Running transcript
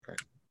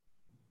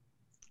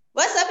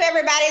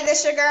everybody.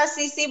 This your girl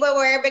CC with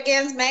Where It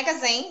Begins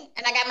magazine,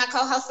 and I got my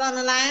co-host on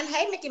the line.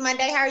 Hey, Mickey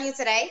Monday, how are you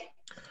today?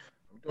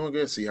 I'm doing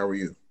good. See, how are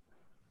you?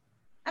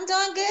 I'm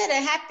doing good,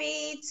 and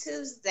happy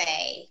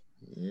Tuesday.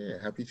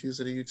 Yeah, happy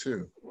Tuesday to you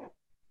too.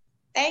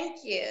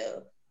 Thank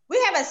you.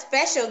 We have a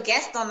special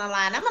guest on the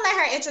line. I'm gonna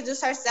let her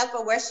introduce herself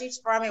and where she's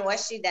from and what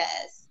she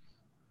does.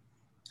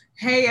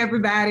 Hey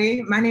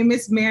everybody, my name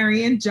is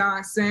Marian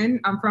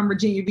Johnson. I'm from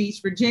Virginia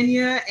Beach,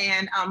 Virginia,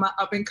 and I'm an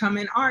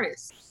up-and-coming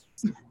artist.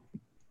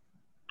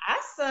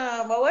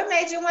 Awesome. Well, what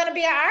made you want to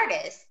be an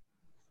artist?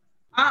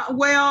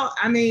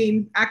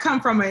 I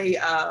come from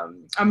a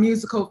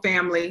musical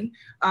family,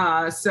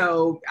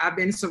 so I've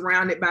been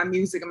surrounded by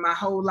music my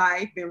whole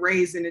life, been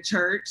raised in the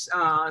church,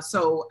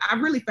 so I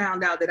really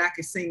found out that I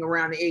could sing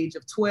around the age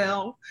of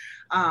 12.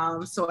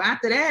 So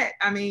after that,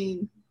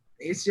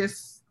 it's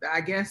just,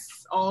 I guess,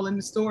 all in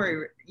the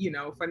story,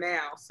 for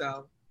now,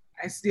 so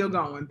I'm still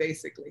going,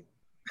 basically.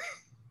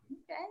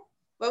 Okay.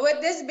 Well,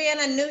 with this being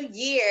a new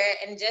year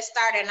and just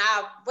starting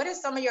out, what are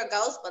some of your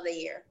goals for the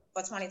year,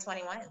 for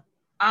 2021?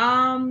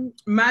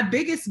 My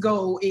biggest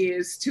goal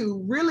is to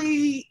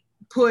really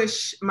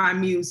push my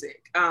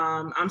music.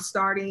 I'm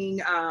starting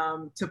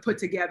to put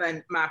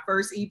together my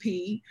first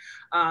EP.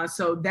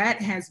 So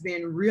that has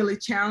been really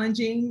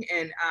challenging.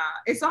 And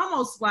it's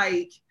almost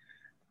like,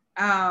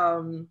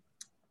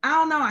 I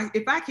don't know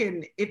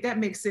if that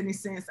makes any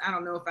sense. I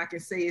don't know if I can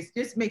say it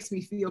just makes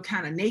me feel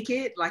kind of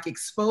naked, like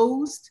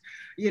exposed,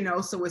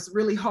 so it's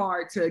really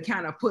hard to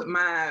kind of put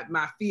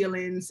my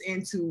feelings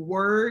into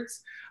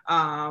words.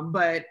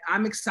 But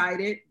I'm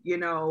excited,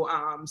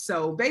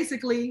 so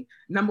basically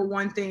number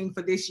one thing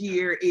for this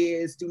year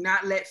is do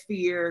not let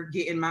fear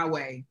get in my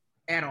way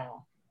at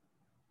all.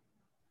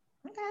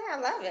 Okay, I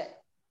love it.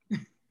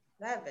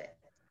 Love it.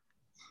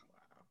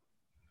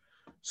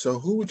 So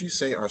who would you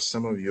say are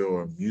some of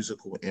your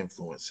musical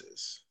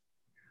influences?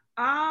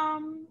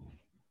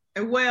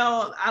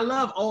 Well, I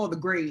love all the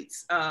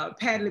greats.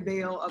 Patti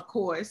LaBelle, of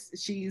course,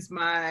 she's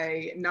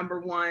my number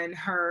one.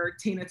 Her,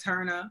 Tina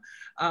Turner,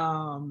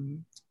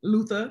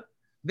 Luther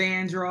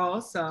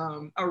Vandross,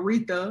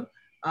 Aretha,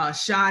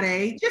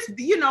 Sade, just,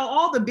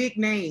 all the big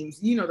names,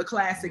 the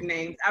classic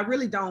names. I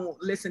really don't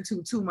listen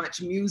to too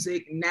much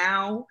music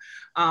now,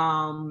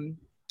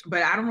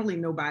 but I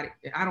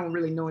don't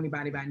really know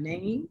anybody by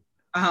name.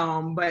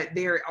 But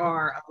there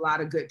are a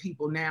lot of good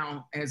people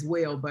now as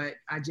well, but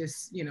I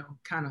just,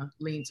 kind of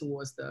lean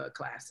towards the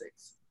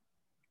classics.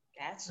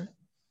 Gotcha.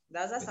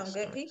 Those are some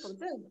good people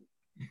too.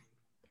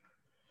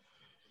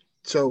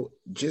 So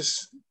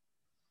just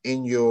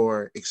in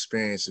your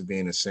experience of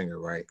being a singer,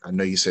 right? I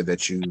know you said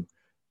that you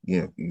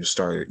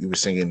were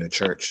singing in the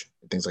church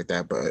and things like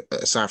that, but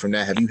aside from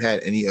that, have you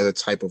had any other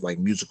type of like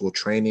musical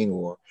training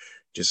or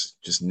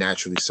just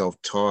naturally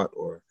self-taught,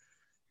 or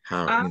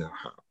how?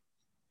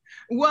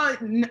 Well,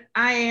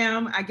 I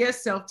am, I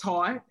guess,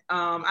 self-taught.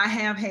 I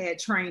have had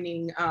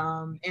training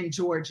in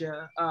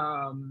Georgia.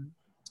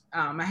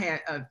 I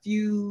had a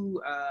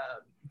few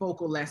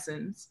vocal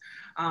lessons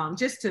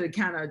just to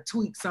kind of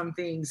tweak some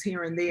things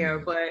here and there,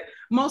 but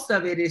most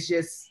of it is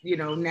just,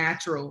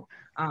 natural.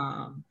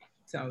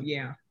 So,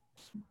 yeah.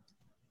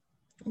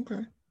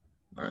 Okay,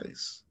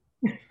 nice.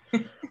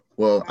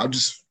 Well, I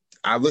was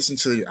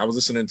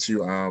listening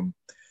to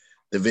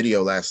the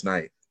video last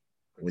night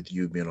with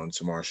you being on the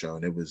Tomorrow Show,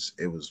 and it was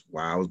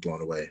wow, I was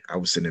blown away. I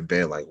was sitting in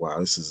bed like, wow,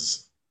 this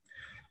is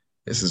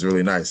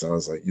really nice. I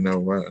was like, you know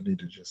what, I need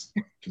to just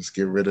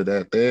get rid of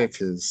that there,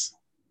 because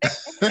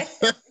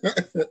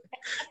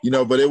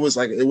but it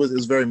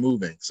was very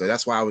moving. So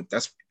that's why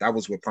that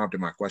was what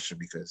prompted my question,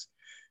 because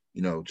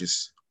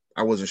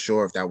I wasn't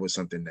sure if that was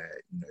something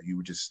that you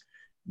were just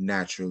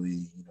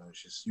naturally,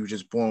 you were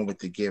just born with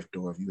the gift,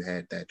 or if you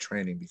had that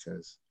training,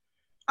 because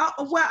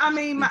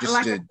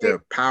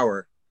the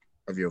power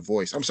of your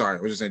voice. I'm sorry,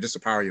 I was just saying, just the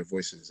power of your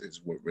voice is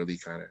what really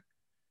kind of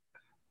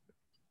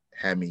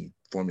had me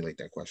formulate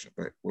that question.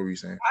 But what were you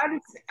saying?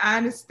 I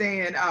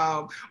understand.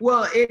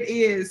 Well, it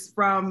is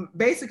from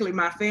basically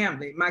my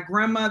family. My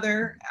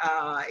grandmother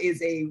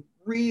is a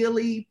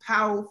really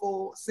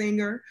powerful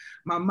singer.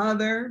 My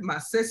mother, my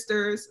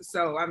sisters.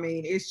 So,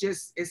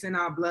 it's in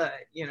our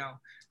blood,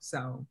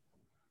 so.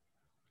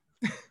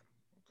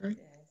 Okay.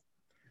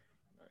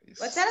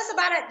 Well, tell us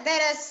about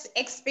that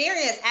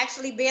experience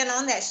actually being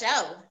on that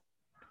show.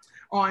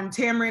 On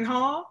Tamron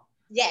Hall?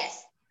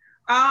 Yes.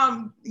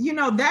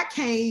 That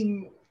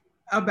came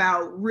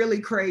about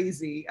really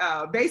crazy.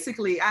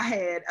 Basically, I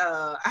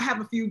have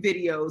a few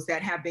videos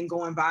that have been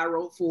going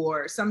viral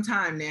for some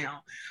time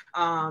now.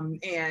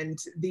 And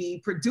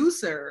the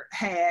producer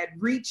had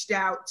reached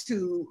out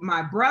to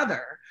my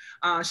brother.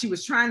 She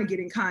was trying to get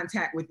in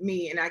contact with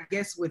me. And I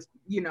guess with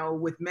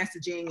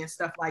messaging and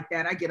stuff like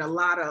that, I get a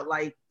lot of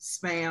like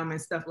spam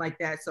and stuff like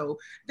that. So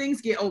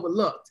things get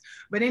overlooked.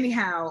 But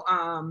anyhow,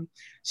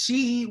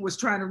 she was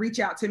trying to reach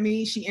out to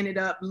me. She ended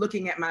up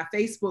looking at my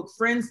Facebook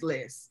friends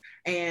list,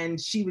 and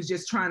she was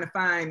just trying to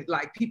find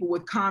like people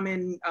with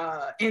common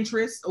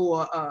interests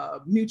or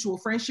mutual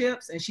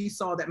friendships. And she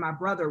saw that my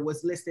brother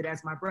was listed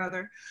as my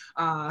brother.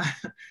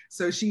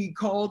 So she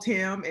called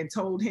him and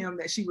told him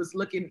that she was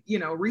looking, you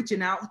know,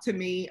 reaching out to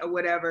me or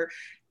whatever.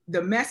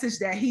 The message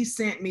that he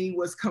sent me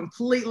was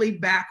completely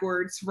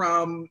backwards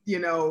from, you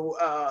know,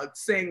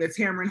 saying the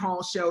Tamron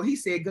Hall show. He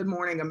said, "Good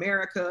Morning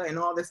America," and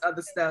all this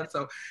other stuff.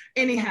 So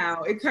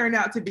anyhow, it turned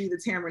out to be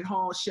the Tamron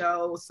Hall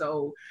show.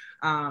 So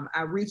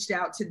I reached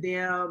out to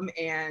them,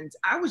 and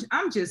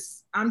I'm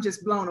just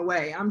blown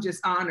away. I'm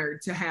just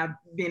honored to have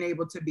been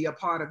able to be a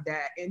part of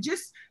that, and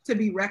just to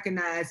be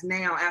recognized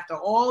now after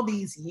all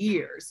these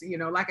years. You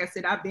know, like I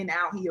said, I've been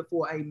out here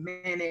for a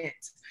minute.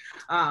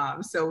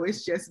 So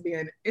it's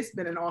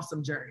been an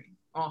awesome journey.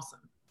 Awesome.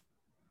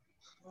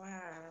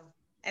 Wow.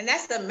 And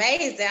that's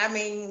amazing. I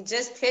mean,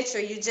 just picture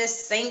you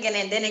just singing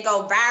and then it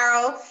go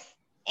viral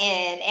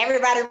and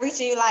everybody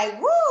reaching you like,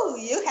 woo,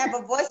 you have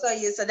a voice on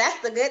you. So that's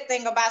the good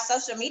thing about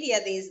social media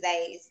these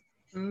days.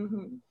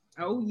 Mm-hmm.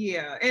 Oh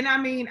yeah. And I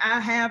mean, I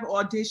have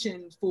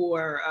auditioned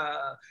for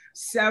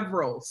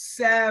several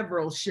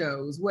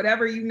shows.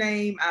 Whatever you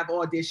name, I've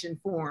auditioned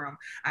for them.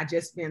 I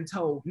just been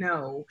told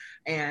no.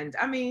 And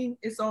I mean,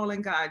 it's all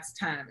in God's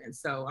time. And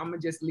so I'm gonna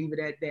just leave it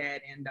at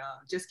that and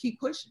just keep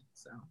pushing.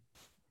 So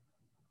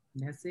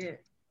that's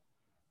it.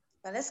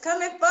 Well, it's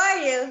coming for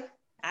you.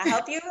 I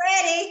hope you're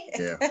ready.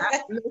 Yeah.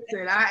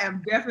 Listen, I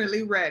am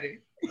definitely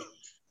ready.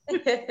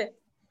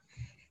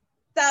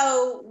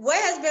 So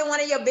what has been one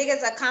of your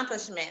biggest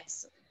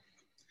accomplishments?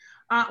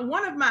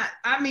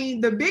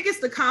 The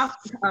biggest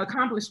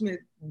accomplishment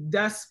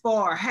thus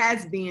far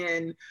has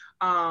been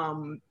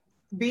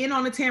being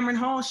on the Tamron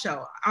Hall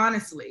show,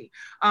 honestly,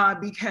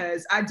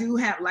 because I do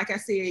have, like I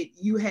said,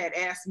 you had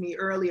asked me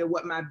earlier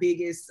what my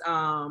biggest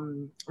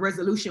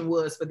resolution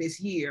was for this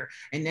year,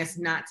 and that's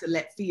not to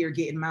let fear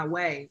get in my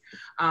way.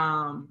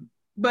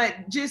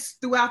 But just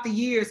throughout the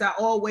years, I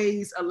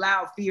always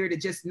allowed fear to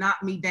just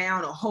knock me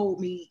down or hold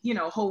me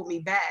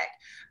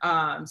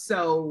back.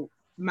 So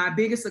my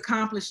biggest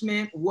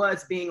accomplishment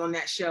was being on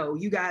that show.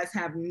 You guys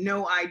have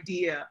no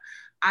idea.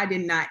 I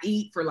did not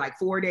eat for like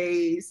 4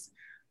 days.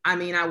 I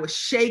mean, I was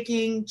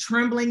shaking,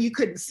 trembling. You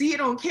couldn't see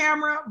it on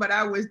camera, but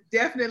I was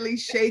definitely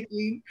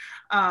shaking.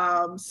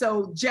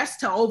 So just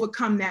to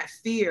overcome that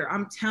fear,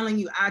 I'm telling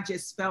you, I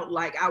just felt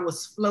like I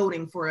was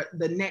floating for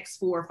the next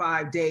 4 or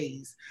 5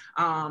 days.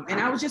 And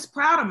I was just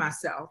proud of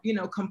myself, you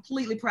know,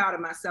 completely proud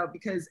of myself,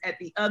 because at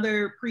the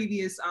other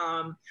previous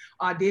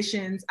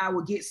auditions, I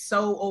would get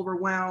so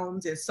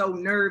overwhelmed and so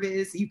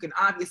nervous. You can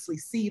obviously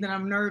see that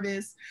I'm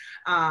nervous.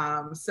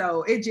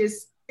 So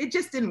it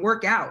just didn't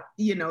work out,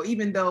 you know,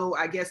 even though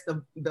I guess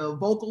the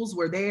vocals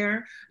were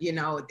there, you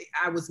know,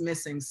 I was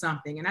missing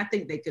something. And I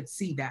think they could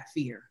see that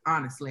fear.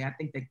 Honestly, I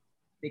think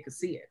they could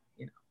see it,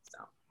 you know. So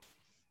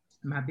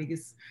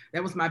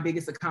that was my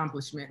biggest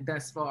accomplishment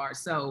thus far.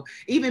 So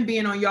even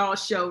being on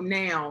y'all's show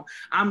now,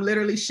 I'm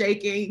literally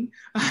shaking,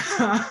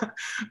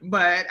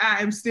 but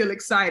I am still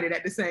excited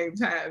at the same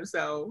time.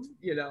 So,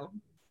 you know.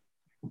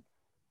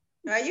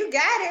 Well, you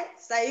got it.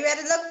 So you had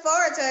to look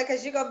forward to it,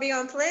 because you're going to be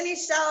on plenty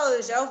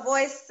shows. Your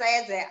voice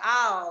says it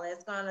all.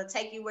 It's going to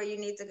take you where you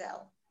need to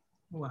go.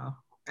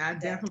 Well, I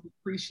definitely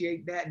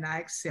appreciate that, and I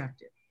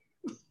accept it.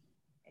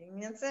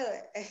 Amen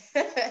to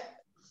it.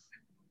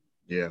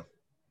 Yeah.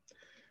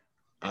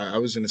 I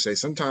was going to say,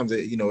 sometimes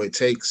it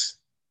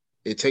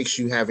takes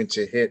you having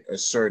to hit a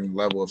certain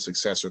level of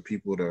success for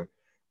people to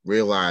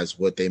realize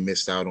what they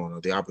missed out on,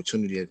 or the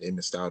opportunity that they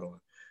missed out on.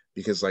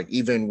 Because like,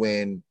 even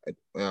when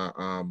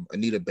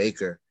Anita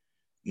Baker,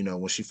 you know,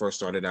 when she first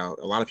started out,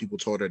 a lot of people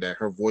told her that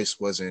her voice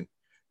wasn't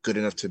good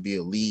enough to be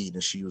a lead,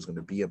 and she was going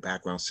to be a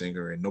background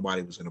singer, and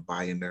nobody was going to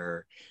buy into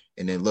her.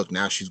 And then look,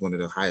 now she's one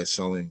of the highest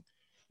selling,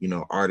 you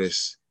know,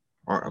 artists,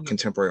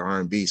 contemporary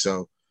R&B.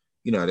 So,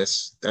 you know,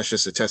 that's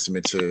just a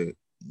testament to,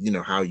 you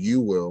know, how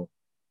you will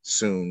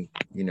soon,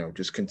 you know,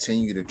 just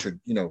continue to,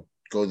 you know,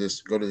 go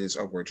to this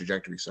upward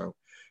trajectory. So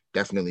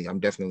I'm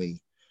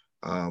definitely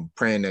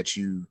praying that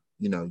you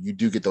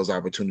do get those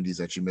opportunities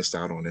that you missed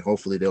out on, and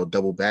hopefully they'll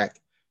double back,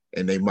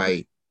 and they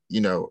might, you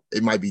know,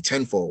 it might be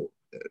tenfold,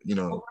 you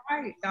know.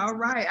 All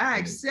right. I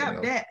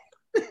accept that.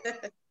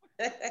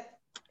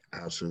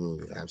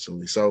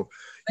 Absolutely. So,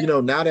 you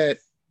know, now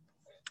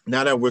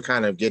that we're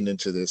kind of getting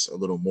into this a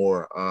little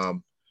more,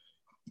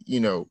 you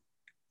know,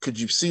 could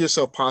you see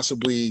yourself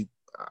possibly,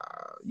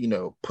 you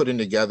know, putting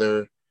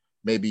together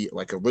maybe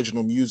like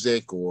original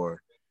music,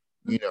 or,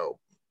 you know,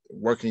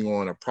 working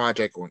on a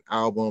project or an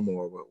album,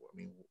 or, I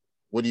mean,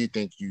 what do you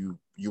think you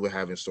would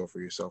have in store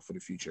for yourself for the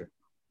future?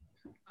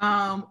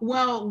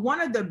 Well, one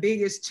of the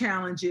biggest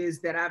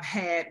challenges that I've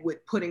had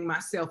with putting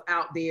myself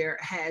out there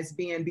has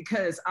been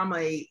because I'm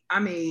a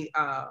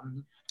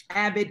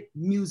avid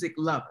music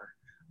lover.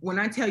 When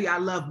I tell you I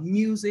love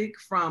music,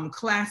 from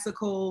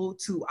classical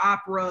to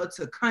opera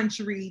to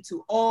country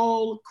to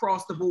all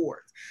across the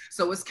board.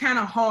 So it's kind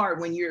of hard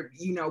when you're,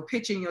 you know,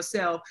 pitching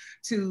yourself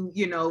to,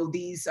 you know,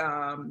 these,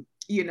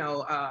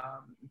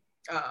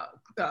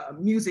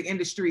 music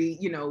industry,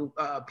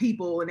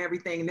 people and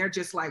everything. And they're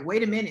just like,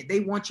 wait a minute,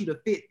 they want you to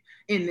fit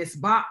in this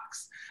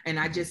box. And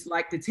I just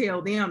like to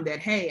tell them that,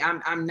 hey,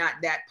 I'm not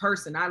that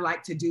person. I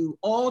like to do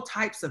all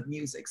types of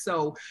music.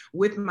 So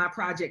with my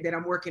project that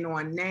I'm working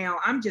on now,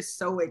 I'm just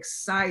so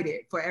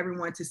excited for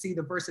everyone to see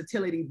the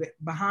versatility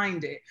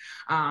behind it.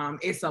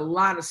 It's a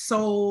lot of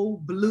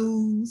soul,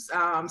 blues,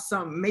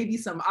 maybe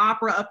some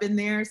opera up in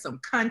there, some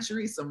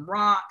country, some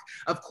rock,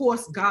 of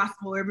course,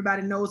 gospel.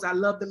 Everybody knows I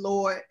love the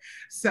Lord.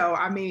 So,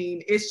 I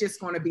mean, it's just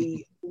going to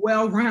be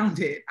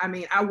well-rounded. I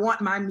mean, I want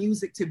my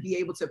music to be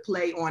able to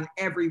play on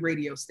every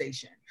radio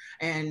station.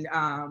 And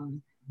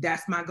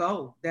that's my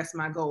goal. That's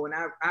my goal. And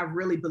I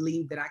really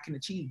believe that I can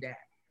achieve that.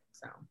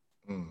 So.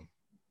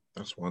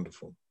 That's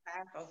wonderful.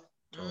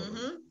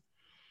 Mm-hmm.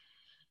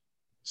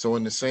 So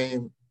in the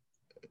same,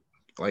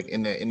 like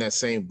in that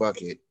same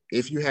bucket,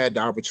 if you had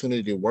the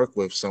opportunity to work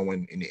with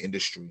someone in the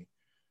industry,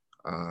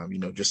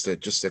 just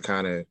to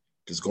kind of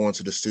just go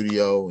into the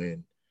studio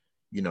and,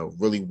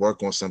 really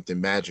work on something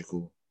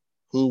magical,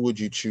 who would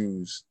you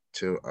choose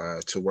to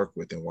work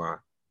with and why?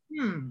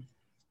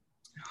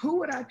 Who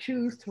would I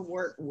choose to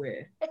work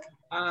with?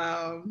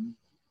 I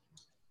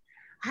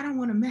don't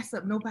want to mess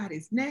up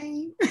nobody's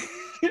name,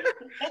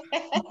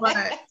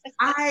 but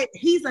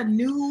he's a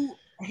new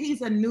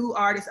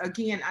artist.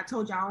 Again, I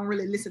told you I don't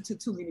really listen to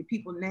too many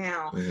people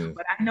now,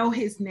 but I know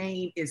his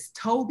name is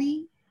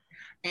Toby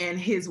and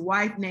his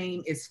wife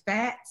name is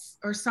Fats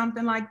or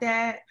something like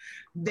that.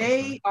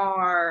 They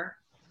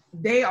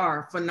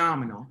are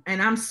phenomenal.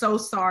 And I'm so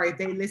sorry if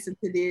they listen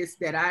to this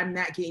that I'm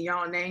not getting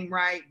y'all name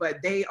right,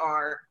 but they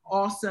are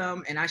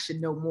awesome and I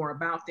should know more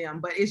about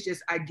them. But it's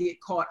just, I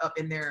get caught up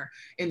in their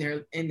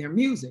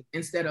music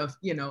instead of,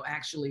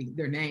 actually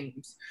their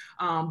names.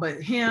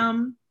 But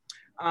him,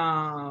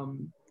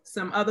 some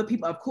other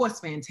people, of course,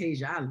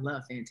 Fantasia. I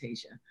love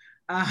Fantasia.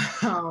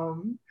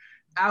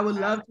 I would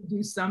love to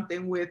do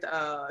something with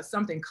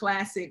something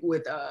classic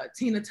with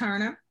Tina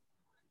Turner.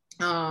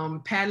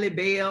 Patti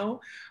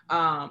LaBelle.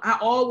 I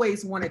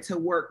always wanted to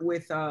work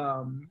with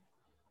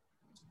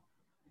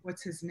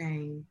what's his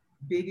name?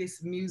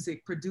 Biggest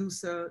music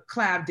producer,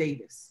 Clive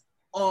Davis.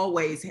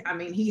 Always. I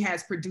mean, he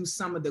has produced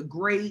some of the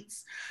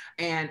greats,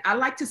 and I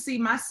like to see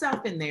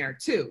myself in there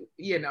too,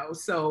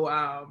 So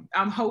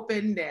I'm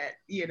hoping that,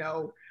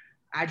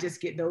 I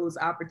just get those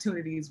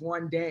opportunities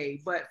one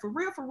day. But for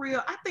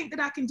real, I think that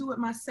I can do it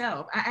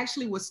myself. I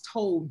actually was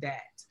told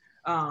that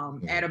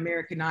at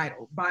American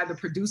Idol by the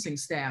producing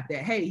staff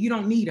that, hey, you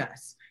don't need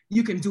us.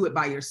 You can do it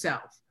by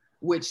yourself,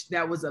 which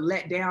that was a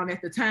letdown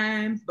at the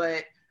time.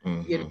 But,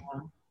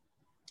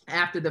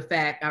 after the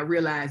fact, I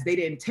realized they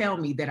didn't tell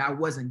me that I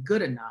wasn't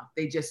good enough.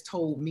 They just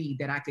told me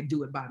that I could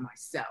do it by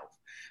myself.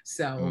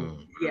 So,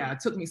 yeah, it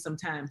took me some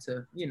time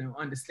to,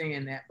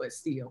 understand that. But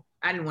still,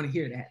 I didn't want to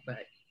hear that. But.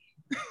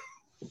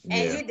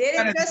 And you did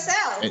it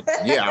yourself.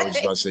 Yeah, I was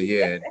just about to say,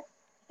 yeah.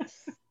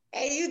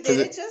 And you did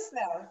it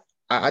yourself.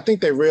 I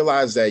think they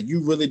realized that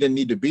you really didn't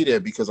need to be there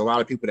because a lot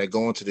of people that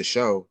go into the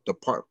show,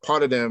 part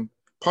of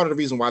the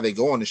reason why they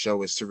go on the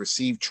show is to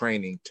receive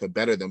training to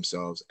better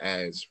themselves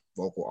as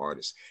vocal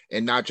artists,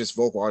 and not just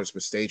vocal artists,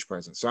 but stage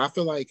presence. So I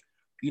feel like,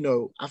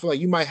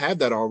 you might have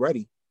that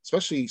already,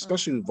 especially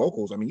with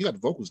vocals. I mean, you got the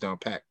vocals down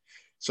pat.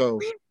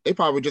 So they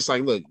probably just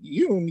like, look,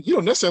 you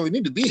don't necessarily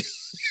need to be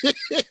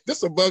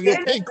this above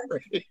your pay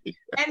grade.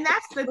 And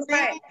that's the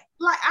thing.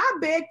 Like, I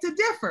beg to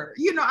differ.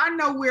 I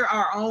know we're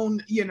our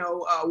own,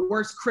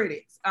 worst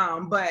critics.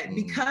 But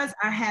because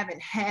I haven't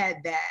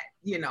had that,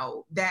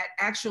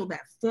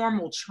 that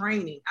formal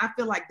training, I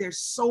feel like there's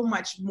so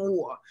much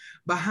more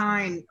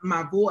behind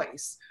my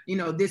voice,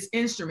 this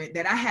instrument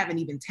that I haven't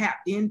even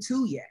tapped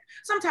into yet.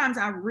 Sometimes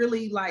I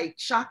really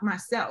shock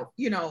myself,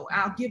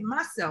 I'll give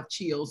myself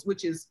chills,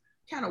 which is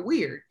kind of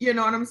weird, you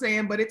know what I'm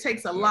saying? But it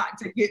takes a lot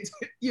to get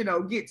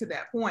to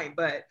that point.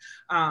 But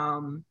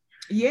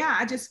yeah,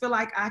 I just feel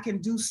like I can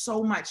do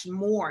so much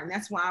more. And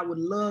that's why I would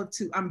love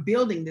to, I'm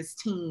building this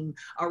team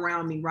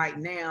around me right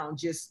now,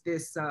 just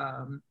this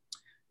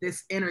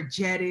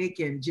energetic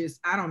and just,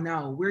 I don't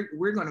know,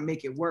 we're going to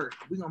make it work.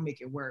 We're going to make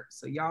it work.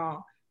 So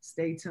y'all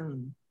stay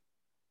tuned.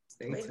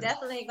 We're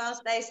definitely going to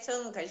stay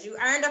tuned because you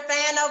earned a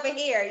fan over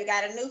here. You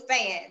got a new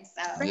fan.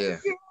 So yeah.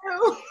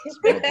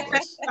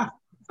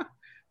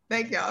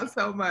 Thank y'all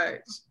so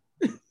much.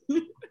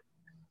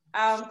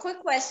 Quick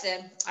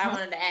question I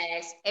wanted to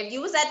ask. If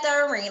you was at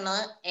the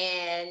arena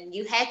and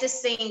you had to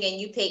sing and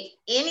you pick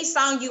any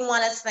song you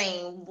want to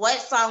sing, what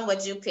song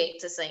would you pick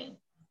to sing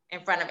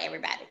in front of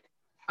everybody?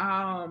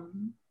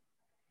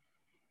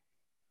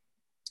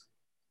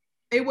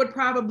 It would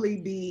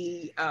probably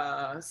be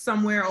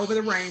Somewhere Over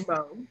the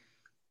Rainbow,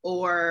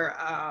 or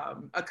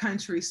a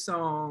country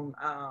song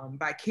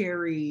by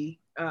Carrie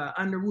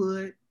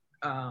Underwood.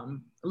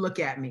 Look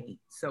at Me.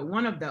 So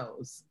one of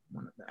those.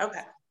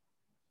 Okay.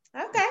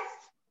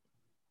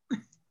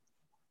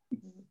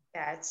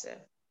 Gotcha.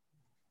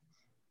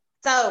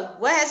 So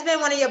what has been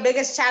one of your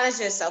biggest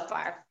challenges so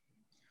far?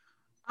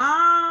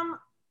 I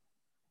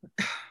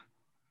would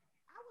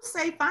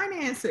say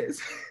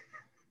finances.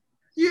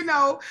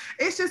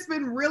 it's just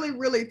been really,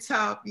 really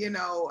tough,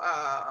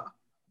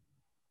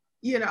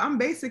 I'm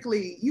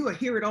basically, you would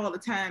hear it all the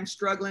time,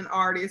 struggling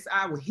artist.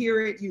 I would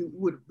hear it, you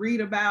would read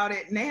about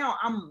it. Now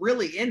I'm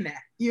really in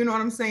that, you know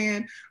what I'm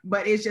saying?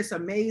 But it's just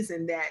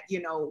amazing that,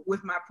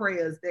 with my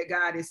prayers, that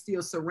God is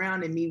still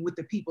surrounding me with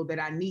the people that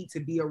I need to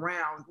be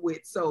around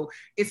with. So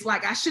it's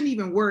like, I shouldn't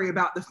even worry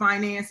about the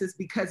finances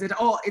because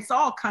it's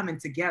all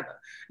coming together.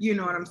 You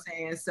know what I'm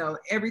saying? So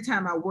every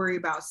time I worry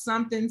about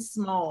something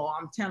small,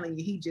 I'm telling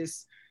you, he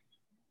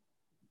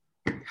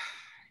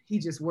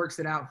just works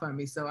it out for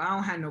me. So I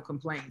don't have no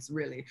complaints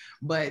really,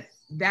 but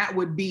that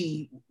would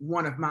be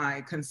one of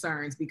my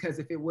concerns, because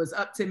if it was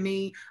up to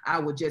me, I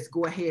would just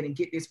go ahead and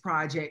get this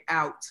project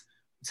out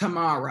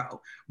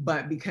tomorrow.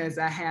 But because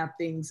I have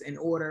things in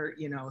order,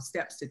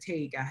 steps to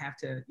take, I have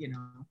to,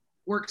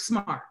 work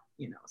smart,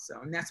 so,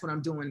 and that's what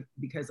I'm doing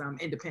because I'm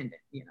independent,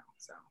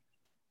 so.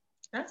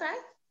 Okay.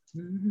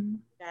 Mm-hmm.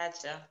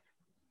 Gotcha.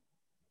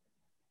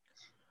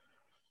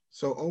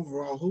 So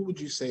overall, who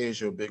would you say is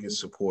your biggest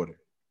supporter?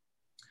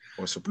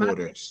 Or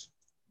supporters?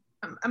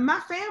 My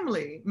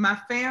family, my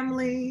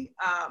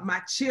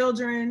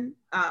children.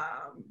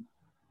 I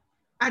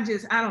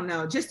don't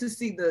know, just to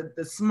see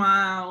the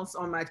smiles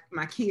on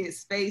my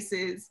kids'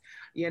 faces.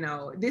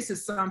 This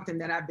is something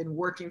that I've been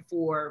working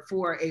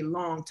for a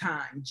long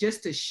time,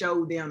 just to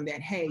show them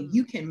that, hey,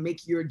 you can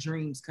make your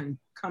dreams come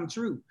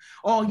true.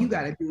 All you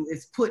got to do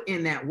is put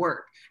in that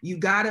work. You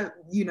got to,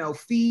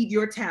 feed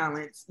your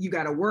talents. You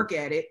got to work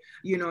at it.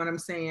 You know what I'm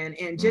saying?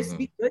 And just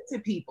be good to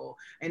people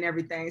and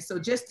everything. So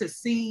just to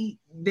see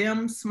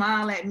them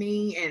smile at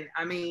me, and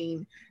I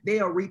mean,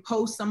 they'll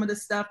repost some of the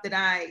stuff that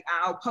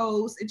I'll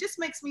post. It just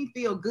makes me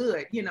feel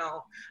good.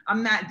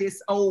 I'm not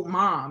this old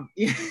mom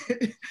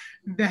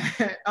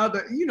that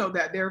other,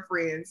 that their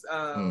friends,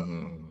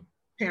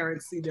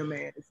 parents see them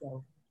as.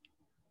 So.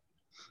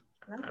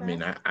 Okay. I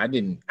mean, I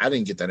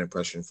didn't get that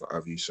impression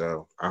of you,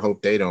 so I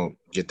hope they don't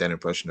get that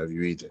impression of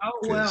you either. Oh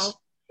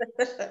well,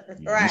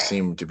 you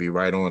seem to be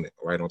right on it,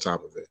 right on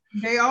top of it.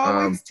 They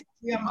always tell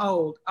me I'm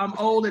old. I'm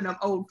old and I'm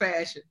old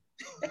fashioned.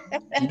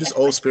 You just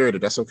old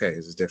spirited. That's okay.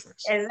 It's a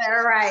difference. Is that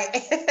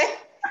right?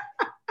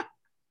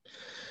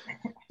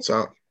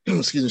 So,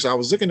 excuse me. So I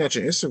was looking at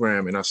your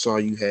Instagram and I saw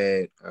you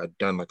had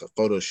done like a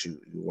photo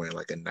shoot. You were wearing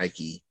like a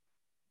Nike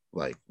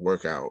like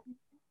workout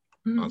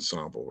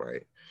ensemble,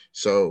 right?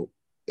 So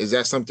is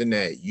that something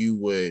that you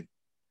would,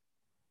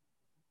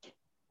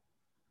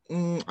 I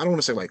don't want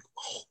to say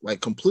like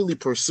completely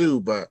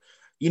pursue, but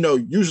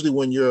usually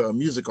when you're a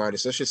music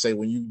artist, let's just say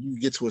when you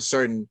get to a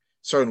certain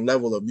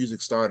level of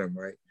music stardom,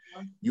 right?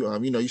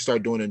 You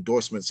start doing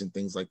endorsements and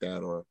things like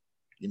that, or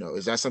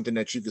is that something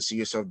that you could see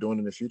yourself doing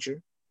in the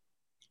future?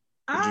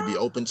 Would you be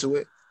open to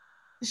it?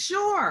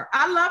 Sure.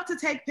 I love to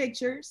take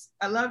pictures.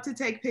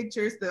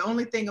 The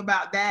only thing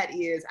about that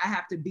is I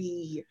have to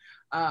be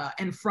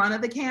in front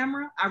of the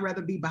camera. I'd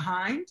rather be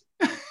behind.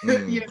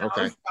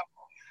 Okay.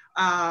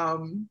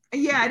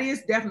 Yeah, it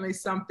is definitely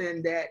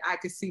something that I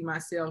could see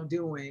myself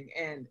doing.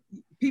 And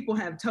people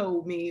have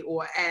told me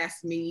or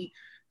asked me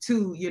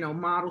to,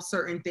 model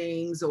certain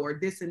things or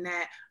this and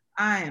that.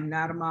 I am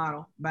not a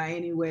model by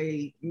any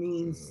way,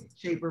 means,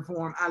 shape, or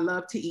form. I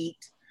love to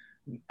eat.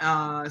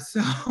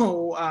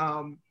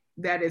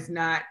 That is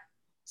not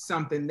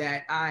something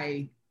that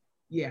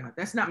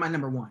that's not my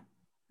number one,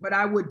 but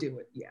I would do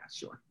it. Yeah,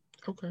 sure.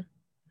 Okay.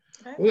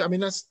 Well, I mean,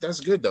 that's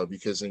good though,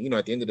 because, at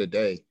the end of the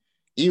day,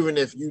 even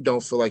if you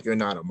don't feel like you're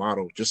not a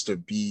model, just to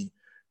be,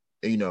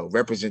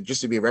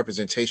 just to be a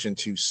representation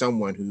to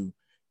someone who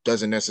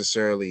doesn't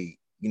necessarily,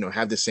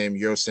 have the same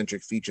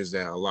Eurocentric features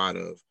that a lot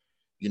of,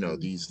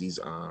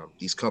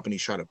 these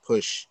companies try to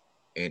push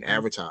and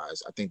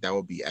advertise. I think that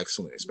would be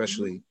excellent,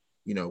 especially,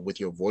 with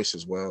your voice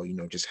as well,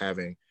 just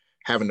having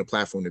the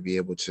platform to be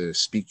able to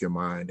speak your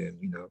mind and,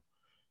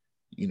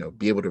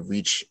 be able to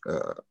reach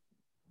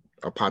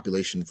a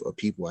population of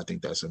people. I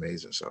think that's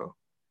amazing. So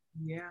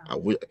yeah,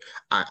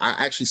 I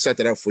actually set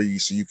that up for you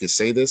so you could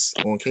say this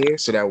on here,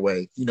 so that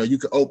way you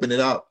could open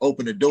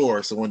the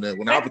door, so when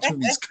the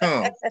opportunities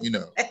come,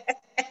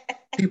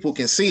 people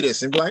can see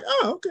this and be like,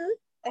 oh,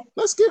 okay,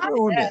 let's get her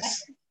on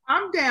this.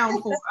 I'm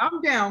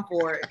down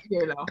for it.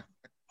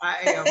 I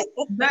am.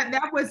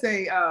 That was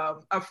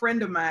a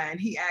friend of mine.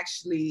 He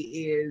actually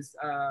is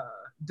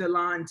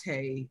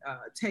Delonte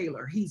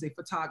Taylor. He's a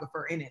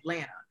photographer in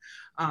Atlanta.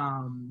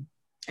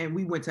 And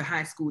we went to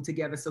high school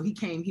together. So he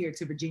came here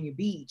to Virginia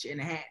Beach and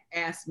had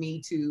asked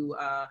me to,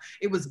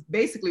 it was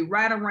basically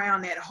right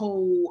around that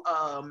whole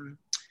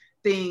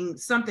thing.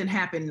 Something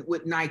happened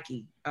with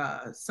Nike.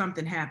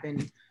 Something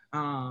happened,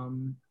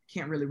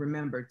 can't really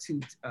remember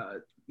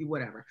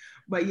whatever.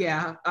 But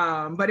yeah,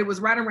 but it was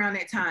right around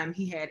that time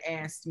he had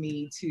asked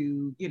me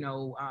to,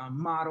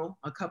 model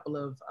a couple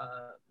of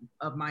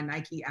my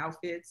Nike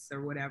outfits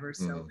or whatever.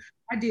 So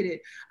I did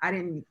it. I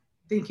didn't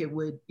think it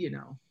would,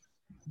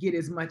 get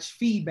as much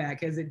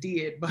feedback as it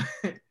did, but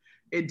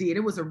it did.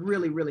 It was a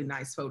really, really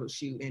nice photo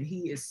shoot, and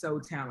he is so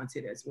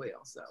talented as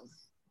well. So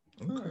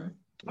okay. I'm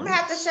gonna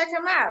have to check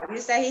him out. You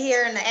say he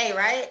here in the A,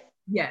 right?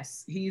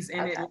 Yes, he's in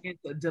Okay.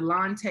 Atlanta.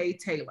 Delonte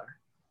Taylor.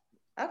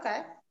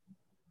 Okay.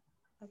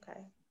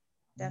 Okay.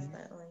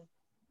 Definitely.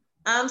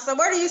 So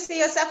where do you see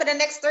yourself in the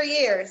next 3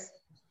 years?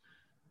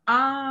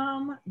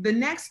 The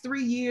next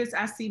 3 years,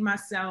 I see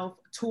myself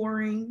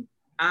touring.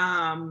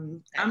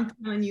 I'm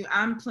telling you,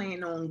 I'm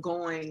planning on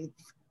going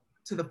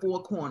to the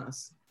four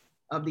corners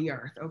of the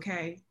earth.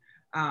 Okay.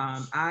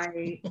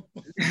 I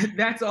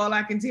that's all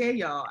I can tell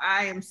y'all.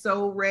 I am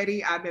so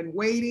ready. I've been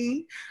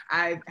waiting.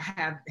 I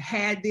have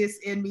had this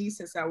in me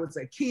since I was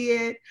a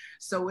kid.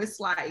 So it's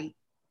like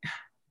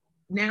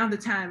now the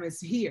time is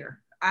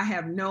here. I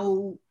have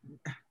no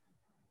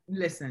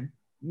listen,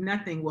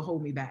 nothing will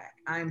hold me back.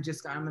 I'm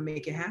gonna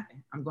make it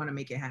happen. I'm gonna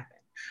make it happen.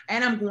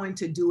 And I'm going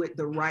to do it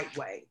the right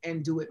way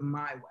and do it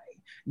my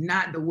way,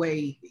 not the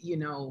way,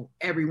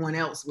 everyone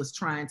else was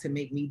trying to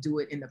make me do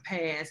it in the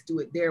past, do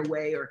it their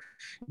way or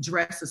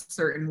dress a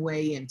certain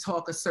way and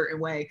talk a certain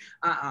way.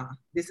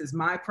 This is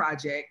my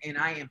project and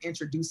I am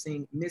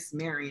introducing Miss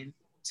Marian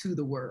to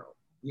the world,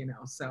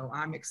 so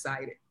I'm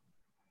excited.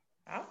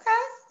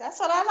 Okay. That's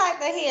what I like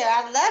to hear.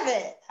 I love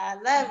it. I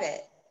love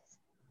it.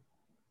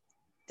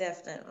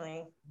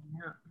 Definitely.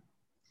 Yeah.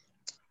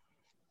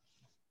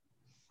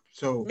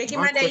 So Mickey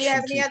my Monday, you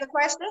have question any to other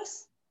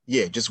questions?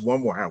 yeah, just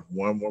one more. I have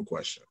one more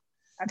question.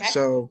 Okay.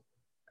 So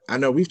I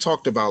know we've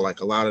talked about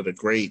like a lot of the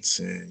greats,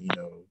 and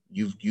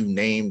you've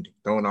named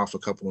thrown off a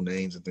couple of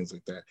names and things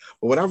like that.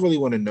 But what I really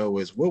want to know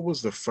is what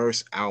was the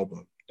first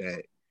album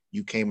that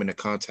you came into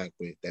contact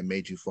with that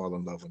made you fall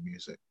in love with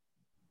music?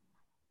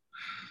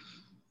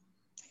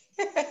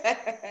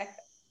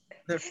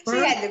 The She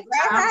first had to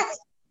grab her.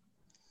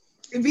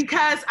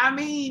 because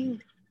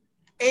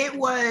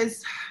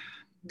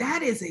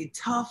that is a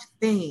tough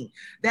thing.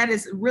 That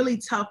is really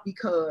tough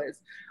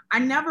because I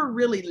never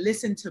really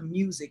listened to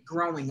music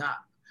growing up.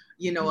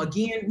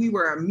 Again, we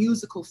were a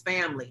musical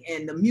family,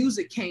 and the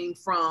music came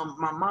from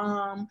my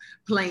mom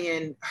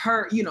playing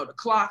her, the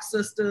Clock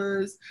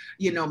Sisters,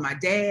 my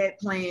dad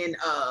playing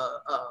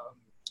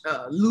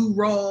Lou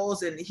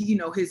Rawls and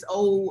his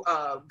old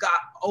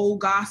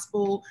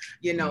gospel,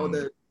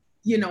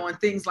 and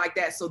things like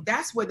that. So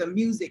that's where the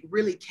music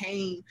really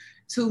came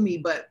to me.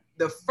 But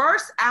the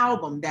first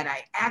album that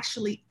I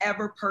actually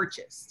ever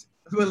purchased,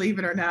 believe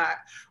it or not,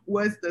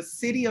 was the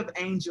City of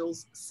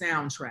Angels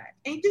soundtrack.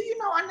 And do you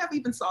know, I never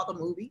even saw the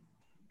movie.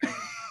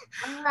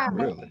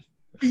 Really?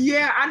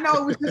 Yeah, I know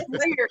it was just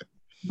weird,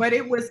 but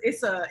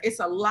it's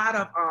a lot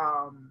of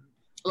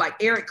like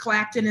Eric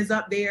Clapton is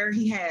up there.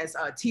 He has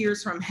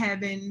Tears from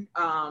Heaven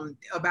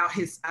about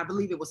I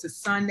believe it was his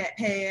son that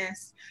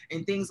passed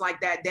and things like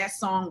that. That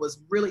song was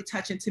really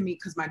touching to me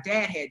because my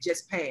dad had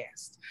just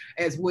passed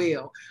as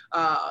well.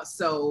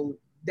 So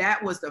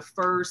that was the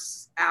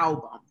first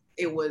album.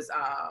 It was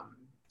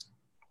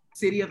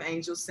City of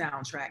Angels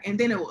soundtrack. And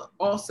then it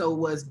also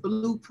was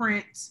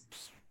Blueprint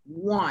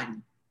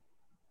 1.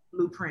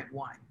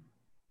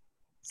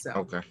 So.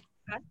 Okay.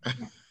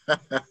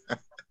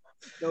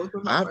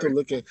 I have to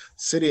look at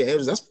City of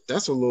Angels.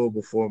 That's a little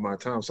before my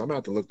time, so I'm gonna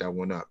have to look that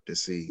one up to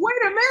see. Wait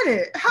a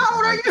minute, how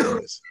old are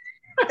you?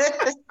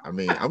 I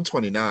mean, I'm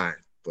 29,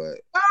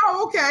 but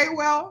oh, okay.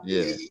 Well,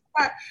 yeah,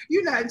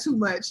 you're not too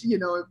much,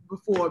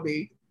 before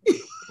me.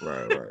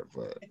 right.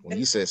 But when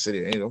you said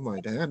City of Angels, I'm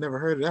like, dang, I never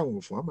heard of that one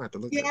before. I'm gonna have to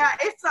look. Yeah,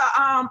 it's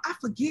I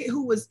forget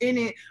who was in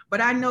it,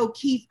 but I know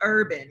Keith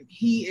Urban.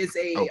 He is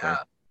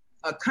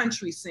a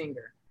country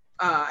singer.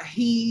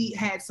 He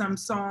had some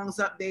songs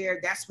up there.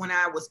 That's when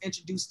I was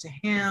introduced to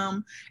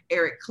him,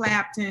 Eric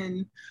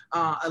Clapton,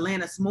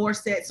 Alanis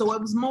Morissette. So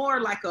it was more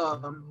like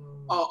a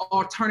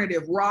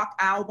alternative rock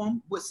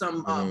album with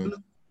some blues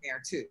in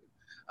there too.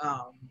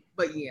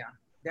 But yeah,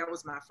 that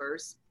was my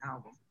first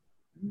album.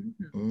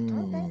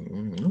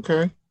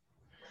 Okay.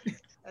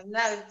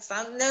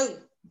 Something new.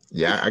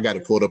 Yeah, I got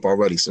it pulled up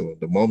already. So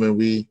the moment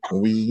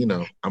when we, I'm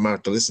gonna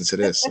have to listen to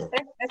this. So.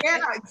 Yeah,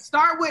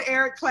 start with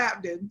Eric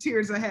Clapton,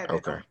 Tears of Heaven.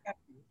 Okay.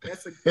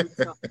 That's a good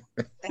song.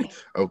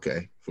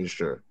 Okay, for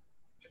sure.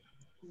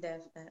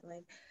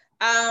 Definitely.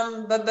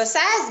 But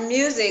besides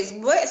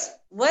music,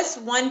 what's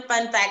one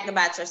fun fact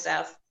about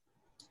yourself?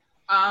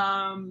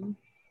 Fun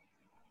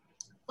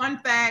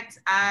fact,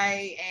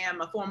 I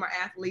am a former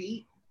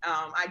athlete.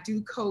 I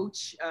do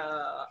coach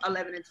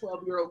 11 and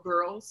 12-year-old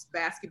girls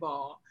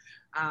basketball.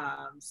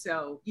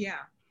 So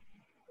yeah,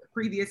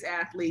 previous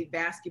athlete,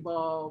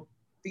 basketball,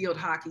 field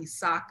hockey,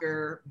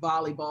 soccer,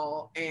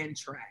 volleyball, and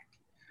track.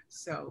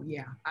 So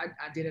yeah, I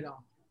did it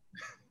all.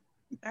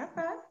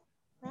 Okay.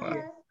 All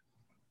right.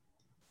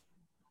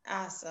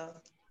 Awesome.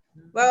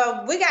 Mm-hmm.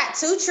 Well, we got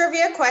 2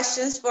 trivia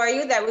questions for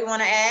you that we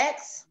want to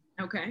ask.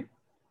 Okay.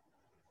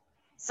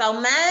 So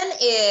mine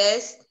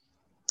is,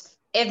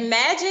 if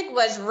magic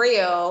was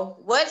real,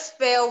 what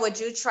spell would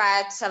you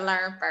try to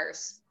learn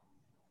first?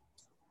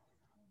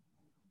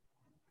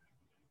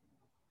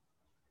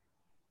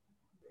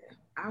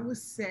 I would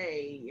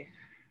say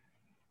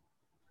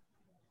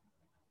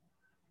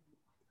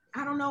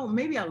I don't know,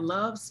 maybe a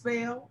love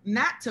spell,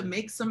 not to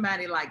make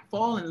somebody like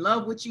fall in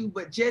love with you,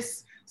 but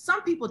just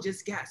some people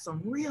just got some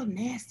real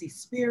nasty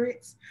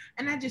spirits.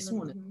 And I just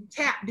want to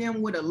tap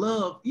them with a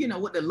love,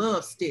 with the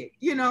love stick,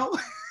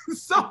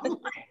 something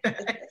like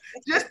that,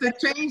 just to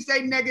change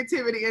their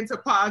negativity into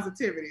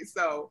positivity.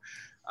 So,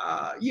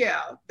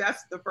 yeah,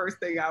 that's the first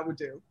thing I would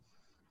do.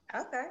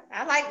 Okay,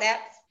 I like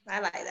that.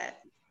 I like that.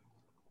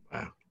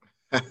 Wow.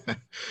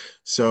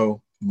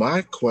 So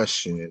my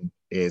question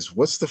is,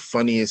 what's the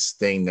funniest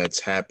thing that's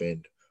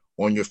happened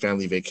on your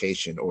family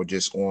vacation or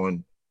just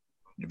on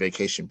your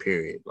vacation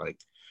period? Like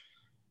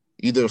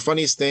either the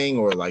funniest thing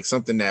or like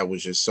something that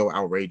was just so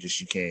outrageous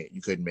you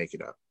couldn't make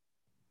it up.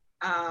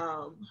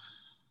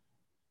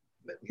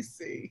 Let me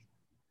see.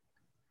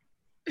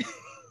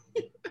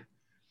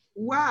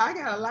 Wow, I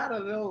got a lot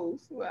of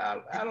those.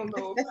 Well, I don't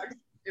know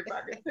if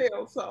I can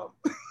tell some.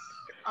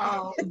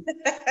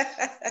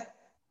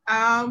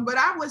 But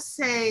I would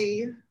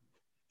say,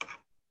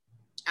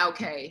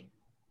 okay,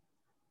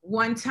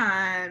 one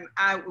time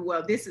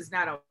this is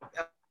not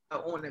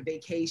on a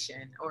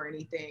vacation or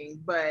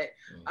anything, but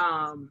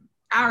our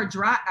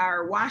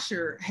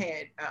washer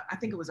had, I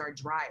think it was our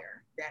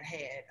dryer that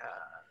had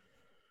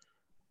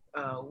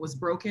was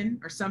broken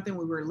or something.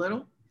 We were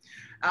little.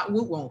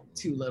 We weren't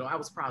too little. I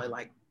was probably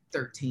like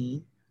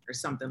 13 or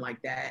something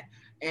like that.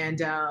 And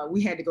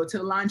we had to go to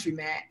the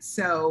laundromat.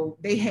 So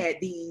they had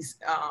these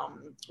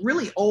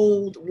really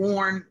old,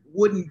 worn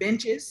wooden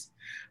benches.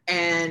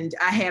 And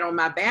I had on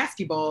my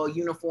basketball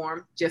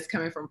uniform just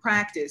coming from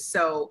practice.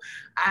 So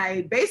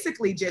I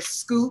basically just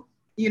scoot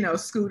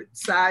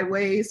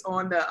sideways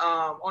on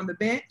the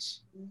bench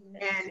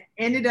and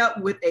ended up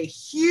with a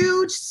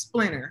huge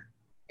splinter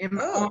on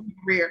my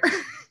rear.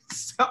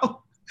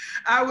 So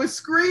I was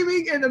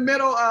screaming in the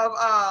middle of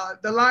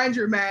the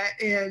laundromat,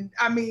 and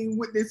I mean,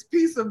 with this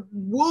piece of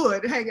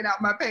wood hanging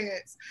out my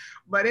pants.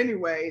 But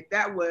anyway,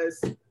 that was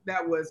an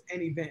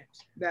event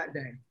that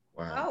day.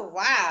 Wow. Oh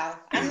wow!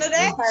 I knew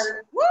that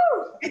hurt.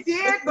 Woo! It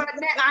did, but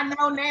I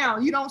know now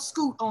you don't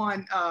scoot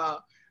on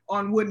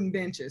wooden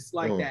benches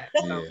like that.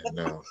 So. Yeah,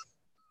 no.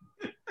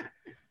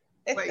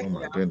 Oh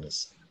my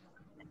goodness.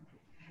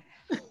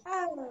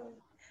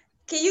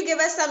 Can you give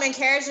us some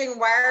encouraging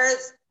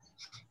words?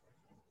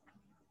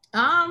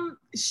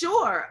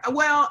 Sure.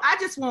 Well, I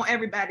just want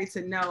everybody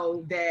to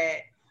know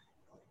that,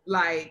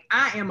 like,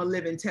 I am a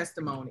living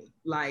testimony.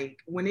 Like,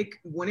 when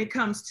it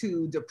comes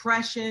to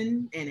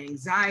depression and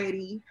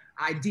anxiety,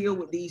 I deal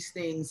with these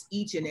things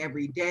each and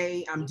every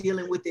day. I'm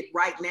dealing with it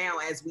right now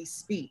as we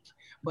speak,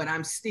 but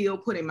I'm still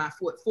putting my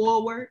foot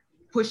forward,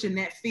 pushing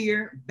that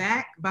fear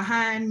back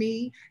behind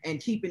me and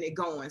keeping it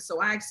going.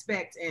 So I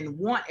expect and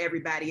want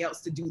everybody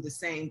else to do the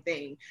same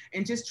thing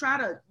and just try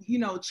to,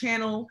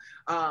 channel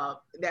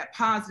that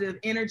positive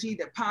energy,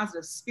 that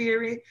positive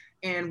spirit,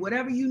 and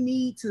whatever you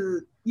need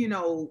to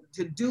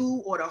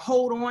do or to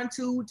hold on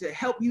to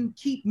help you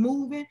keep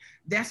moving,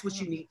 that's what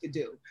you need to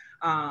do.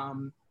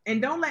 And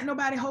don't let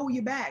nobody hold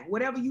you back.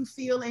 Whatever you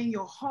feel in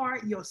your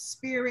heart, your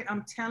spirit,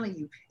 I'm telling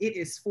you, it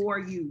is for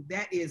you.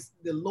 That is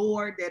the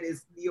Lord, that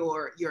is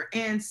your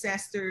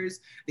ancestors,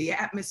 the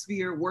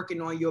atmosphere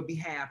working on your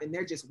behalf, and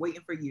they're just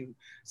waiting for you.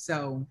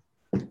 So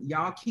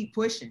y'all keep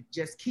pushing.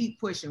 Just keep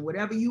pushing.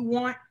 Whatever you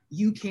want,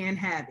 you can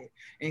have it.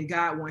 And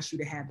God wants you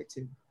to have it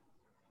too.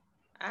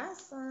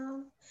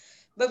 Awesome.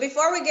 But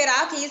before we get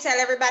off, can you tell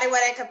everybody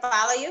where they can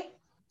follow you?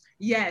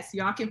 Yes,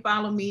 y'all can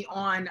follow me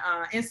on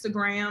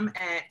Instagram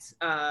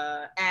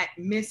at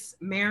Miss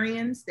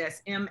Marians.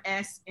 That's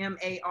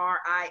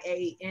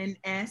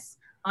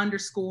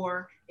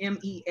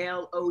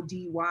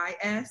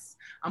MSMarians_MELODYS.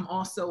 I'm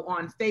also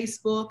on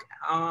Facebook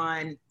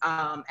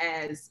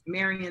as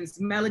Marian's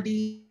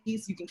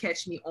Melodies. You can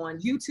catch me on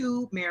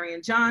YouTube,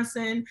 Marian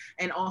Johnson,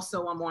 and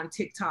also I'm on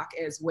TikTok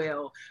as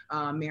well,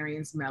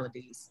 Marian's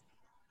Melodies.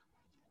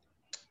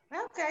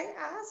 Okay,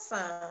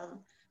 awesome.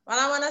 Well,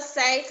 I want to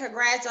say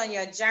congrats on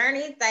your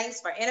journey.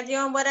 Thanks for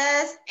interviewing with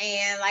us.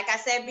 And like I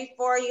said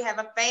before, you have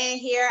a fan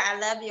here. I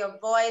love your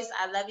voice.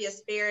 I love your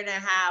spirit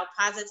and how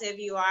positive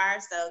you are.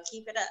 So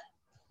keep it up.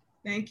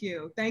 Thank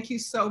you. Thank you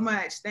so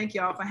much. Thank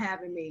y'all for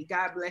having me.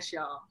 God bless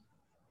y'all.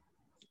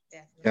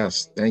 Definitely.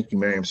 Yes, thank you,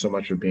 Mariam, so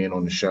much for being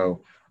on the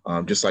show.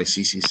 Just like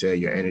Cece said,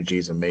 your energy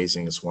is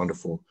amazing. It's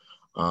wonderful.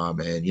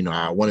 And,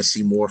 I want to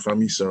see more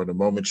from you. So the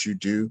moment you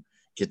do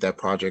get that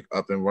project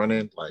up and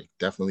running, like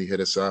definitely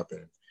hit us up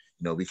and,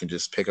 we can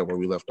just pick up where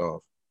we left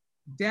off.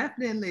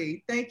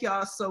 Definitely. Thank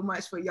y'all so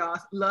much for y'all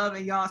love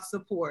and y'all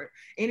support.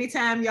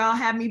 Anytime y'all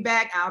have me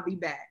back, I'll be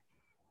back.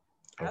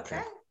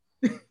 Okay.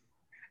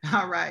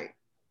 All right.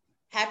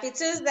 Happy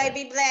Tuesday.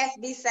 Be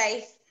blessed. Be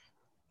safe.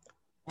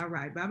 All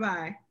right.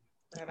 Bye-bye.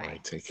 Bye-bye. All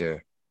right, take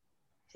care.